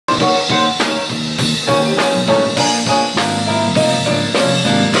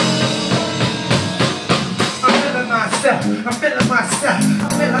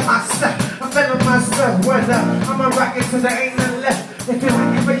I'ma rock it till there ain't nothing left. If you're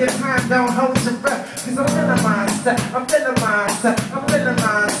waiting for your time, don't hold your breath. Cause I'm feeling mindset, I'm feeling mindset, I'm feeling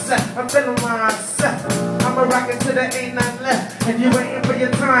mindset, I'm feeling mindset. I'ma rock it till there ain't nothing left. If you're waiting for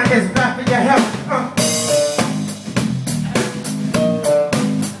your time, it's bad for your health.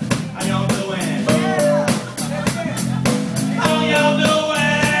 How y'all doing? How y'all doing?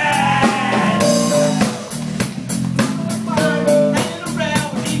 Hanging around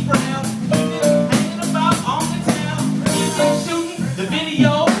with me, Brown. Hanging about on the town. You've been shooting the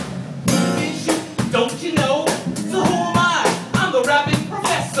video. You've been shooting, don't you know? So who am I? I'm the rapping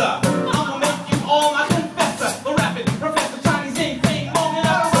professor. I'ma make you all my confessor. The rapping professor, Chinese ain't thing long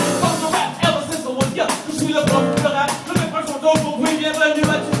enough. I'm supposed to rap ever since I was young. Je suis le prof de rap. Le mec par son dos pour oui, bienvenue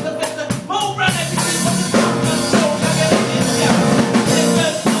à tous les fêtes. Mon Brown est ici pour ce show. La gueule est ici. C'est que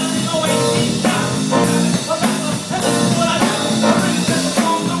you know ain't these guys. And this is what I do. I bring this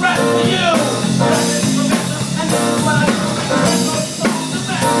song to rap for you. Rapping professor. And this is what I do. I bring this song to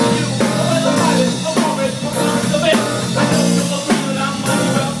rap for you. Over the pilot, a Maurice Brown, the best. I know you'll agree that I'm money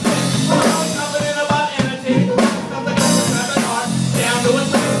well spent. I'm confident about entertaining. Cause I got the rapping art down to a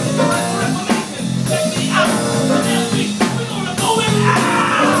train. The rest for information. Check me out. So next week, we're gonna go in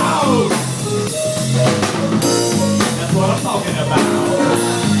out. That's what I'm talking about.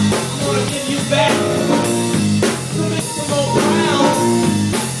 I'm gonna give you back to Mr. Brown.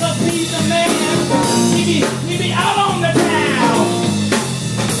 Cause he's the man. He be out on the town.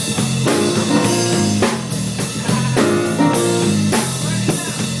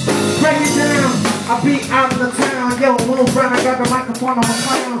 Break it down, I be out of the town. Yo, Maurice Brown, I got the microphone on my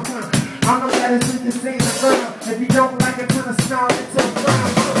clown. I'm the baddest with the scene in the world. If you don't like it, turn the sound into a brown.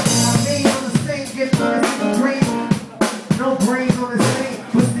 Me on the scene, get me the green. No brains on the scene,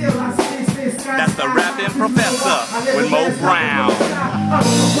 but still I stay sky. That's the rapping professor with Mo Brown.